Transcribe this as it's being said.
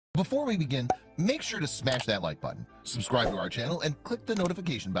Before we begin, make sure to smash that like button, subscribe to our channel, and click the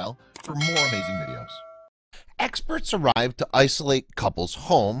notification bell for more amazing videos. Experts arrive to isolate couple's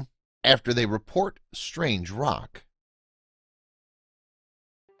home after they report strange rock.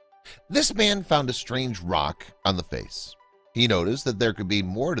 This man found a strange rock on the face. He noticed that there could be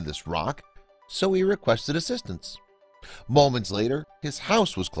more to this rock, so he requested assistance. Moments later, his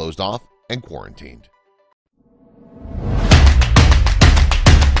house was closed off and quarantined.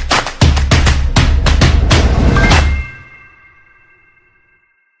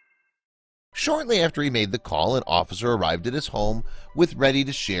 Shortly after he made the call, an officer arrived at his home with ready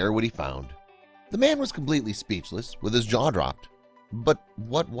to share what he found. The man was completely speechless, with his jaw dropped. But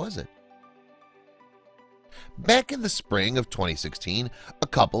what was it? Back in the spring of 2016, a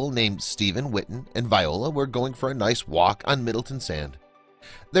couple named Stephen Whitten and Viola were going for a nice walk on Middleton Sand.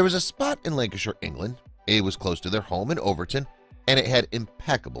 There was a spot in Lancashire, England. It was close to their home in Overton, and it had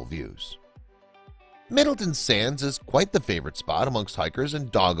impeccable views. Middleton Sands is quite the favorite spot amongst hikers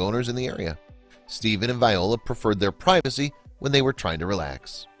and dog owners in the area. Stephen and Viola preferred their privacy when they were trying to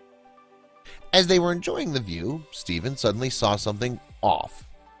relax. As they were enjoying the view, Stephen suddenly saw something off.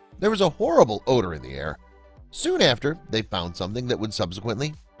 There was a horrible odor in the air. Soon after, they found something that would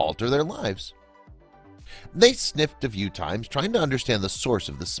subsequently alter their lives. They sniffed a few times, trying to understand the source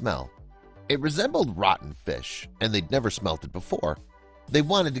of the smell. It resembled rotten fish, and they'd never smelt it before. They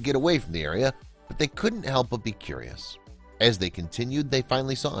wanted to get away from the area, but they couldn't help but be curious. As they continued, they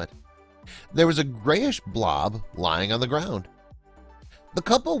finally saw it. There was a grayish blob lying on the ground. The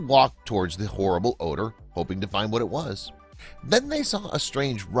couple walked towards the horrible odor, hoping to find what it was. Then they saw a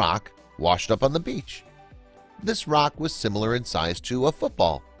strange rock washed up on the beach. This rock was similar in size to a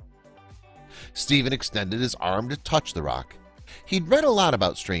football. Stephen extended his arm to touch the rock. He'd read a lot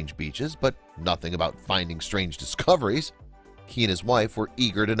about strange beaches, but nothing about finding strange discoveries. He and his wife were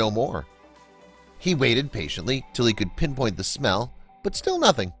eager to know more. He waited patiently till he could pinpoint the smell, but still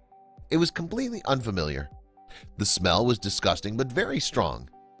nothing. It was completely unfamiliar. The smell was disgusting but very strong.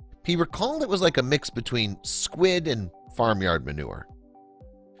 He recalled it was like a mix between squid and farmyard manure.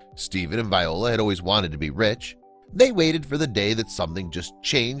 Stephen and Viola had always wanted to be rich. They waited for the day that something just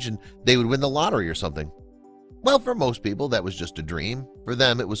changed and they would win the lottery or something. Well, for most people that was just a dream. For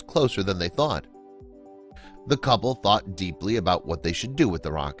them it was closer than they thought. The couple thought deeply about what they should do with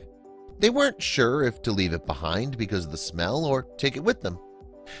the rock. They weren't sure if to leave it behind because of the smell or take it with them.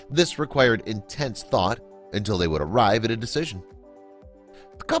 This required intense thought until they would arrive at a decision.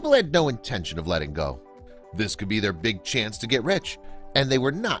 The couple had no intention of letting go. This could be their big chance to get rich, and they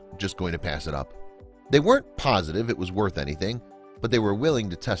were not just going to pass it up. They weren't positive it was worth anything, but they were willing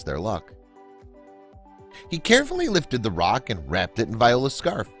to test their luck. He carefully lifted the rock and wrapped it in Viola's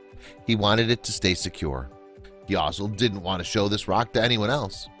scarf. He wanted it to stay secure. He also didn't want to show this rock to anyone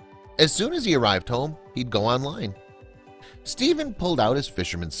else. As soon as he arrived home, he'd go online. Stephen pulled out his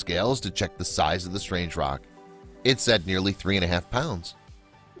fisherman's scales to check the size of the strange rock. It said nearly 3.5 pounds.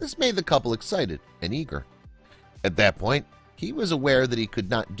 This made the couple excited and eager. At that point, he was aware that he could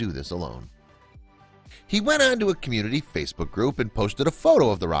not do this alone. He went on to a community Facebook group and posted a photo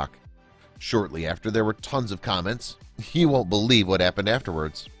of the rock. Shortly after, there were tons of comments. You won't believe what happened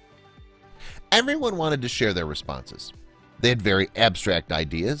afterwards. Everyone wanted to share their responses. They had very abstract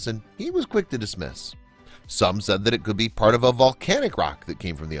ideas, and he was quick to dismiss. Some said that it could be part of a volcanic rock that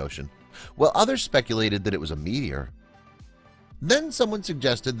came from the ocean, while others speculated that it was a meteor. Then someone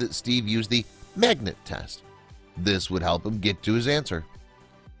suggested that Steve use the magnet test. This would help him get to his answer.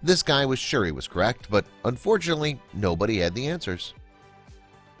 This guy was sure he was correct, but unfortunately, nobody had the answers.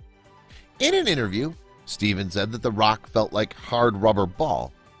 In an interview, Stephen said that the rock felt like hard rubber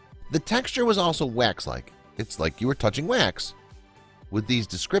ball. The texture was also wax-like. It's like you were touching wax. With these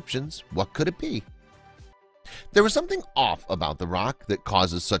descriptions, what could it be? There was something off about the rock that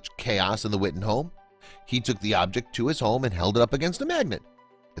causes such chaos in the Whitten home. He took the object to his home and held it up against a magnet.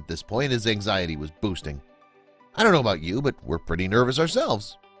 At this point, his anxiety was boosting. I don't know about you, but we're pretty nervous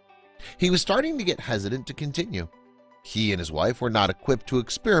ourselves. He was starting to get hesitant to continue. He and his wife were not equipped to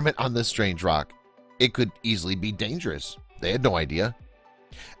experiment on this strange rock. It could easily be dangerous. They had no idea.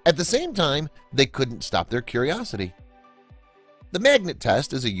 At the same time, they couldn't stop their curiosity. The magnet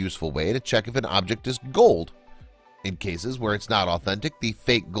test is a useful way to check if an object is gold. In cases where it's not authentic, the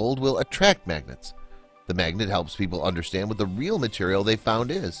fake gold will attract magnets. The magnet helps people understand what the real material they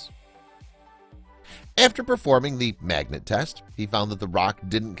found is. After performing the magnet test, he found that the rock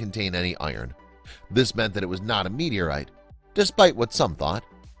didn't contain any iron. This meant that it was not a meteorite, despite what some thought.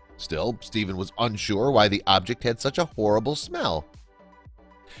 Still, Stephen was unsure why the object had such a horrible smell.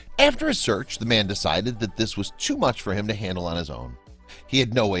 After a search, the man decided that this was too much for him to handle on his own. He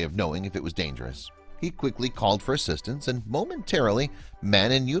had no way of knowing if it was dangerous. He quickly called for assistance, and momentarily,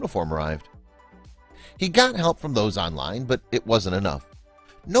 men in uniform arrived. He got help from those online, but it wasn't enough.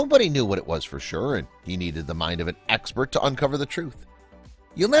 Nobody knew what it was for sure, and he needed the mind of an expert to uncover the truth.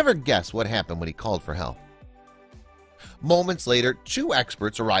 You'll never guess what happened when he called for help. Moments later, 2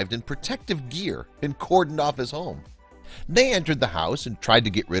 experts arrived in protective gear and cordoned off his home. They entered the house and tried to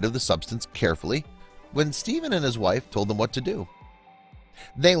get rid of the substance carefully when Stephen and his wife told them what to do.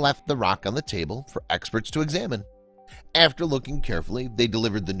 They left the rock on the table for experts to examine. After looking carefully, they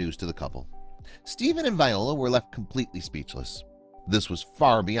delivered the news to the couple. Stephen and Viola were left completely speechless. This was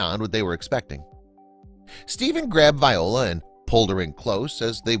far beyond what they were expecting. Stephen grabbed Viola and pulled her in close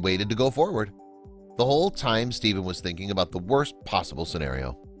as they waited to go forward. The whole time, Stephen was thinking about the worst possible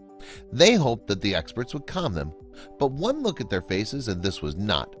scenario. They hoped that the experts would calm them, but one look at their faces and this was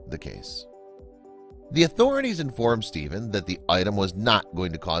not the case. The authorities informed Stephen that the item was not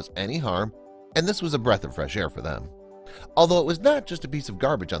going to cause any harm, and this was a breath of fresh air for them, although it was not just a piece of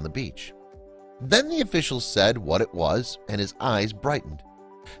garbage on the beach. Then the officials said what it was, and his eyes brightened.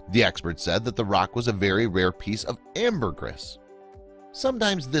 The expert said that the rock was a very rare piece of ambergris.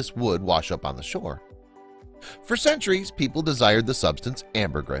 Sometimes this would wash up on the shore. For centuries, people desired the substance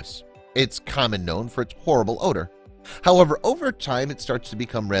ambergris. It's common known for its horrible odor. However, over time it starts to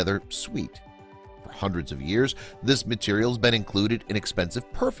become rather sweet. For hundreds of years, this material has been included in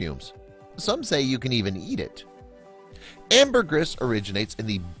expensive perfumes. Some say you can even eat it. Ambergris originates in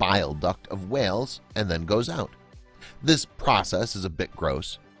the bile duct of whales and then goes out. This process is a bit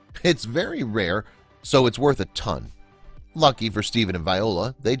gross. It's very rare, so it's worth a ton. Lucky for Stephen and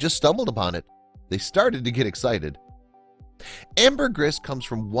Viola, they just stumbled upon it. They started to get excited. Ambergris comes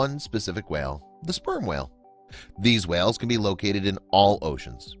from one specific whale, the sperm whale. These whales can be located in all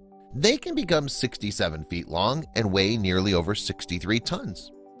oceans. They can become 67 feet long and weigh nearly over 63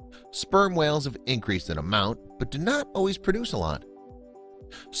 tons. Sperm whales have increased in amount, but do not always produce a lot.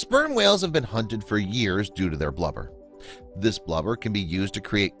 Sperm whales have been hunted for years due to their blubber. This blubber can be used to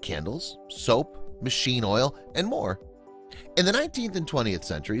create candles, soap, machine oil, and more. In the 19th and 20th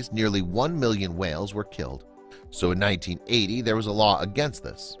centuries, nearly 1 million whales were killed. So in 1980, there was a law against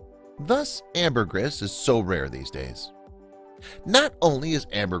this. Thus, ambergris is so rare these days. Not only is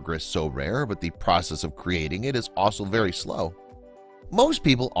ambergris so rare, but the process of creating it is also very slow. Most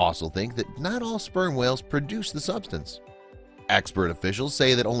people also think that not all sperm whales produce the substance. Expert officials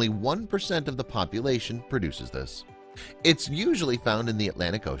say that only 1% of the population produces this. It's usually found in the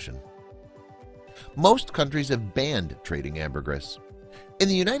Atlantic Ocean. Most countries have banned trading ambergris. In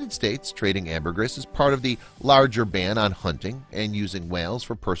the United States, trading ambergris is part of the larger ban on hunting and using whales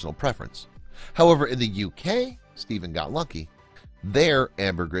for personal preference. However, in the UK, Stephen got lucky. There,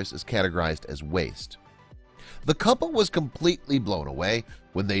 ambergris is categorized as waste. The couple was completely blown away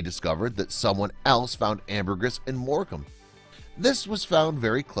when they discovered that someone else found ambergris in Morecambe. This was found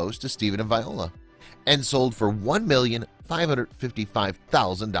very close to Stephen and Viola and sold for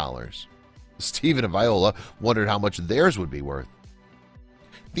 $1,555,000. Stephen and Viola wondered how much theirs would be worth.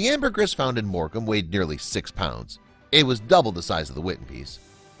 The ambergris found in Morecambe weighed nearly 6 pounds. It was double the size of the Witten piece,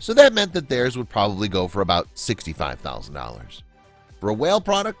 so that meant that theirs would probably go for about $65,000. For a whale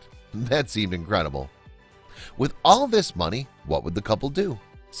product, that seemed incredible. With all this money, what would the couple do?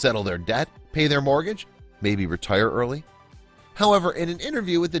 Settle their debt, pay their mortgage, maybe retire early? However, in an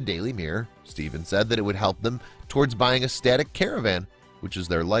interview with the Daily Mirror, Stephen said that it would help them towards buying a static caravan, which is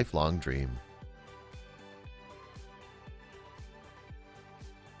their lifelong dream.